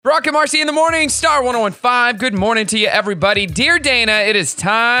Brock and Marci in the morning, Star 101.5. Good morning to you, everybody. Dear Dana, it is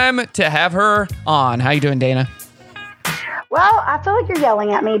time to have her on. How you doing, Dana? Well, I feel like you're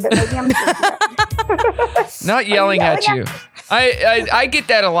yelling at me, but maybe I'm Not yelling at you. I get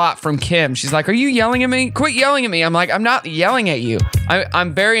that a lot from Kim. She's like, are you yelling at me? Quit yelling at me. I'm like, I'm not yelling at you.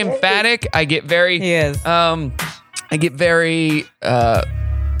 I'm very emphatic. I get very... He is. I get very...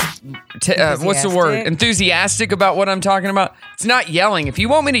 what's the word? Enthusiastic about what I'm talking about. It's not yelling. If you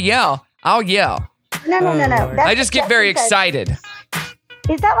want me to yell, I'll yell. No. I just get very excited.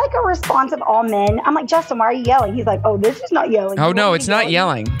 Is that like a response of all men? I'm like, Justin, why are you yelling? He's like, oh, this is not yelling. Oh, no, it's not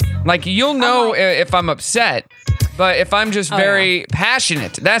yelling. Like, you'll know if I'm upset, but if I'm just very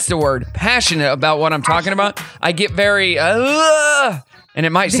passionate, that's the word, passionate about what I'm talking about, I get very, and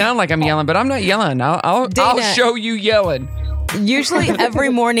it might sound like I'm yelling, but I'm not yelling. I'll show you yelling. Usually every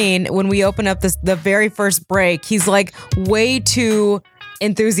morning when we open up the very first break, he's like way too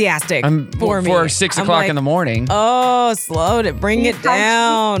enthusiastic for me. For 6 o'clock in the morning. Oh, slow to bring it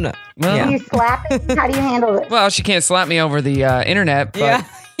down. Well, do you slap it? How do you handle it? Well, she can't slap me over the internet, but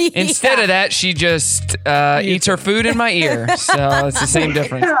instead of that, she just eats her food in my ear. So it's the same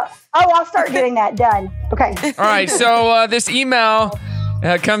difference. I'll start getting that done. Okay. All right. So this email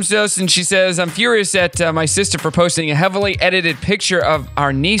comes to us and she says, I'm furious at my sister for posting a heavily edited picture of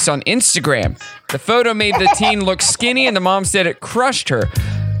our niece on Instagram. The photo made the teen look skinny and the mom said it crushed her.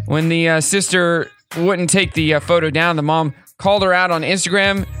 When the sister wouldn't take the photo down, the mom called her out on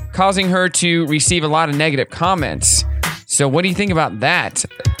Instagram, causing her to receive a lot of negative comments. So what do you think about that?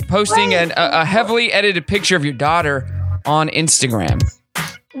 Posting a heavily edited picture of your daughter on Instagram.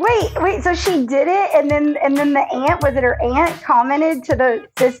 Wait, so she did it and then the aunt, was it her aunt, commented to the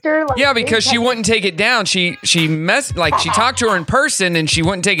sister? Like, yeah, because she wouldn't take it down. She talked to her in person and she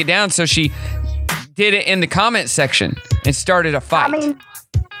wouldn't take it down, so she did it in the comment section and started a fight. I mean,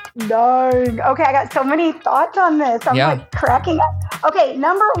 dang. Okay, I got so many thoughts on this. I'm like cracking up. Okay,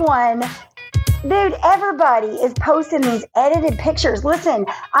 number one, dude, everybody is posting these edited pictures. Listen,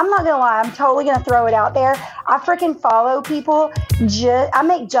 I'm not going to lie. I'm totally going to throw it out there. I freaking follow people. I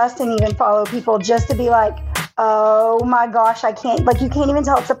make Justin even follow people just to be like, oh my gosh, I can't, like, you can't even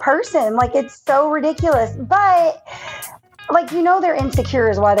tell it's a person. Like, it's so ridiculous. But, like, you know, they're insecure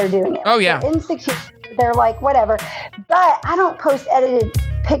is why they're doing it. Oh, yeah. They're insecure. They're like, whatever. But I don't post edited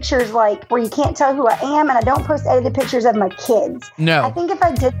pictures like where you can't tell who I am, and I don't post edited pictures of my kids. No. I think if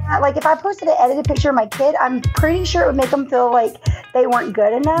I did that, like if I posted an edited picture of my kid, I'm pretty sure it would make them feel like they weren't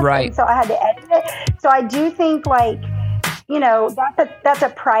good enough. Right. And so I had to edit it. So I do think, like, you know, that's a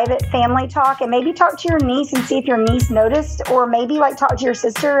private family talk, and maybe talk to your niece and see if your niece noticed, or maybe like talk to your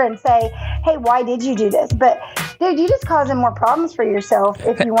sister and say, hey, why did you do this? But dude, you just causing more problems for yourself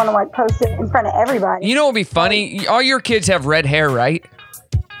if you want to like post it in front of everybody. You know what would be funny? All your kids have red hair, right?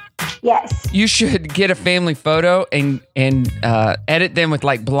 Yes. You should get a family photo and edit them with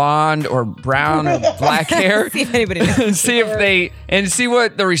like blonde or brown or black hair. See if anybody knows. see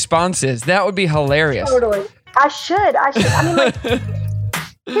what the response is. That would be hilarious. Totally. I should. I mean, like,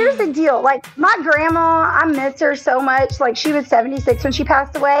 here's the deal. Like, my grandma, I miss her so much. Like, she was 76 when she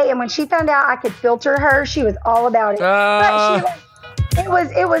passed away, and when she found out I could filter her, she was all about it. But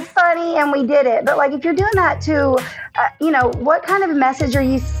it was funny, and we did it. But like, if you're doing that to, you know, what kind of message are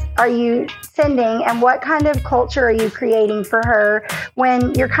you sending, and what kind of culture are you creating for her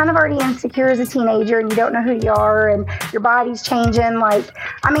when you're kind of already insecure as a teenager and you don't know who you are and your body's changing? Like,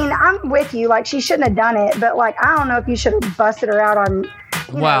 I mean, I'm with you. Like, she shouldn't have done it, but like, I don't know if you should have busted her out on.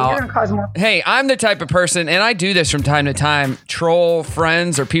 Wow. You're gonna cause more. Hey, I'm the type of person, and I do this from time to time, troll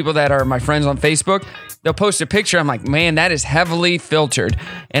friends or people that are my friends on Facebook. They'll post a picture. I'm like, man, that is heavily filtered.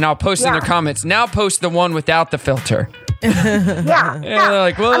 And I'll post in their comments, now post the one without the filter. Yeah. And they're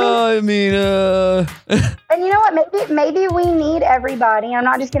like, well, I mean, And you know what? Maybe we need everybody. I'm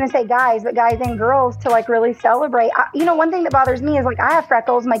not just going to say guys, but guys and girls to like really celebrate. You know, one thing that bothers me is like, I have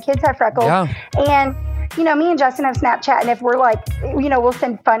freckles. My kids have freckles. Yeah. And you know, me and Justin have Snapchat, and if we're like, you know, we'll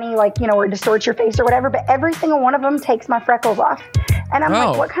send funny, like, you know, or distort your face or whatever, but every single one of them takes my freckles off. And I'm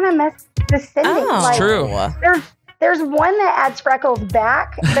like, what kind of message is this sending? Like, true. There's one that adds freckles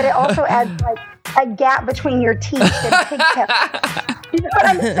back, but it also adds like a gap between your teeth and pigtails. You know what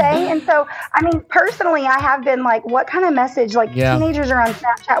I'm saying? And so, I mean, personally, I have been like, what kind of message? Like, teenagers are on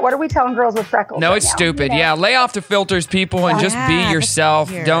Snapchat. What are we telling girls with freckles? No, it's stupid. You know? Yeah, lay off the filters, people, and just be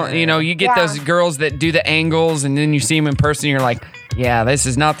yourself. Don't, you know, you get those girls that do the angles, and then you see them in person, and you're like, yeah, this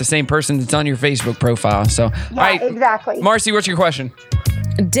is not the same person that's on your Facebook profile. So, yeah, all right, exactly. Marci, what's your question?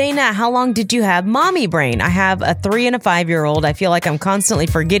 Dana, how long did you have mommy brain? I have a 3 and a 5-year-old. I feel like I'm constantly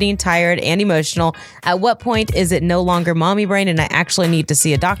forgetting, tired, and emotional. At what point is it no longer mommy brain and I actually need to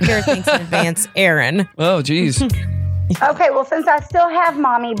see a doctor? Thanks in advance, Aaron. Oh, geez. Okay, well, since I still have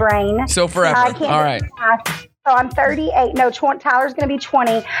mommy brain. So forever. I can't All right. So I'm 38. No, Tyler's going to be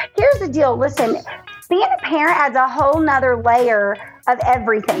 20. Here's the deal. Listen, being a parent adds a whole nother layer of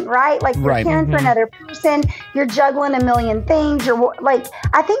everything, right? Like your parents are another person. You're juggling a million things. You're like,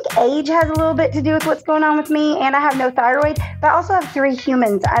 I think age has a little bit to do with what's going on with me. And I have no thyroid, but I also have 3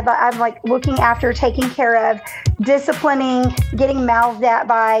 humans. I'm like looking after, taking care of, disciplining, getting mouthed at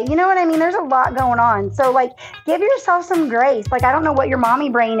by, you know what I mean? There's a lot going on. So like, give yourself some grace. Like, I don't know what your mommy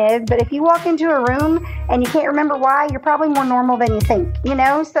brain is, but if you walk into a room and you can't remember why, you're probably more normal than you think, you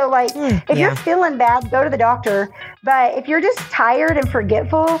know? So like, if you're feeling bad, go to the doctor. But if you're just tired and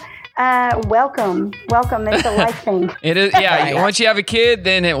forgetful, welcome. It's a life thing. It is, yeah. Once you have a kid,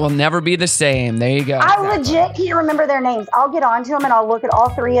 then it will never be the same. There you go. I legit can't remember their names. I'll get onto them and I'll look at all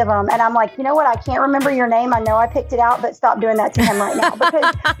 3 of them, and I'm like, you know what? I can't remember your name. I know I picked it out, but stop doing that to him right now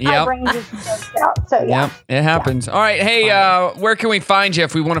because my brain just goes out. So yeah, it happens. All right, hey, where can we find you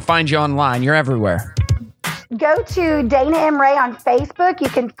if we want to find you online? You're everywhere. Go to Dana M. Ray on Facebook. You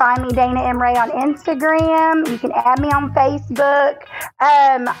can find me, Dana M. Ray, on Instagram. You can add me on Facebook.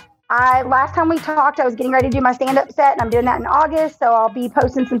 Last time we talked, I was getting ready to do my stand-up set, and I'm doing that in August. So I'll be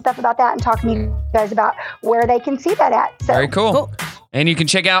posting some stuff about that and talking to you guys about where they can see that at. So. Very cool. And you can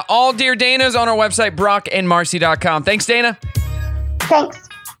check out all Dear Danas on our website, brockandmarci.com. Thanks, Dana. Thanks.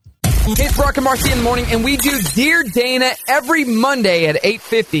 It's Brock and Marci in the morning, and we do Dear Dana every Monday at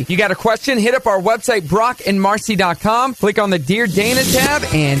 8:50. You got a question? Hit up our website, brockandmarci.com. Click on the Dear Dana tab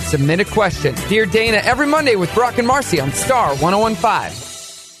and submit a question. Dear Dana every Monday with Brock and Marci on Star 101.5.